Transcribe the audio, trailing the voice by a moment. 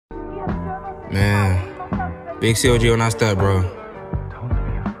Man, big C.O.G on that step, bro.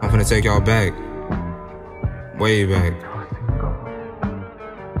 I'm finna take y'all back. Way back.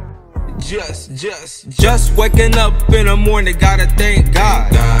 Just waking up in the morning, gotta thank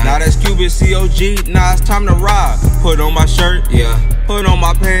God. Now that's Cuban C.O.G, now it's time to ride. Put on my shirt, yeah. Put on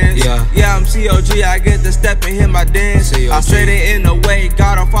my pants, yeah. I'm C.O.G, I get to step and hit my dance. C.O.G. I said it in a way,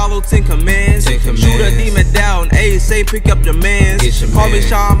 gotta follow 10 commands. Shoot a demon down, say pick up your mans. Call me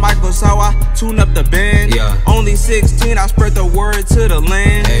Shawn Michaels, how I tune up the band. Only 16, I spread the word to the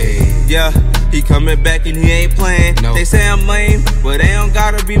land. Yeah, he coming back and he ain't playing. They say I'm lame, but they don't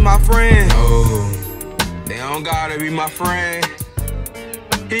gotta be my friend. They don't gotta be my friend.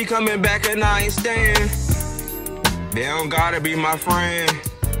 He coming back and I ain't staying. They don't gotta be my friend.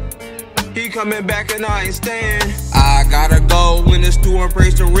 He coming back and I ain't staying. I gotta go in the store and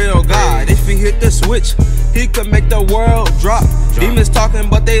praise the real God. If he hit the switch, he could make the world drop. Demons talking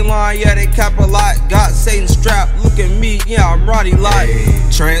but they lying, yeah they cap a lot. Got Satan strapped, look at me, yeah I'm Roddy Lot.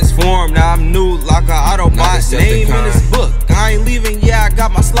 Transformed, now I'm new like an Autobot. Name in this book, I ain't leaving, yeah I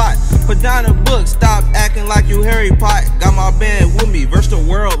got my slot. Put down the book, stop acting like you Harry Potter. Got my band with me, verse the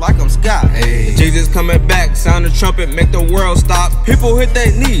world like I'm Scott. Jesus coming back, sound the trumpet, make the world stop. People hit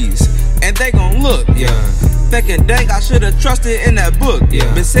their knees, and they gon' look, thinking dang I should've trusted in that book.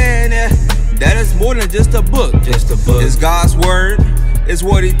 Been saying that it's more than just a book. It's God's word, it's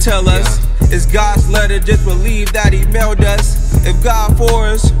what he tell us. It's God's letter, just believe that he mailed us. If God for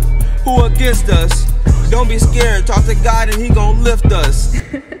us, who against us? Don't be scared, talk to God and he gon' lift us.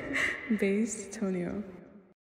 bbasedtonio.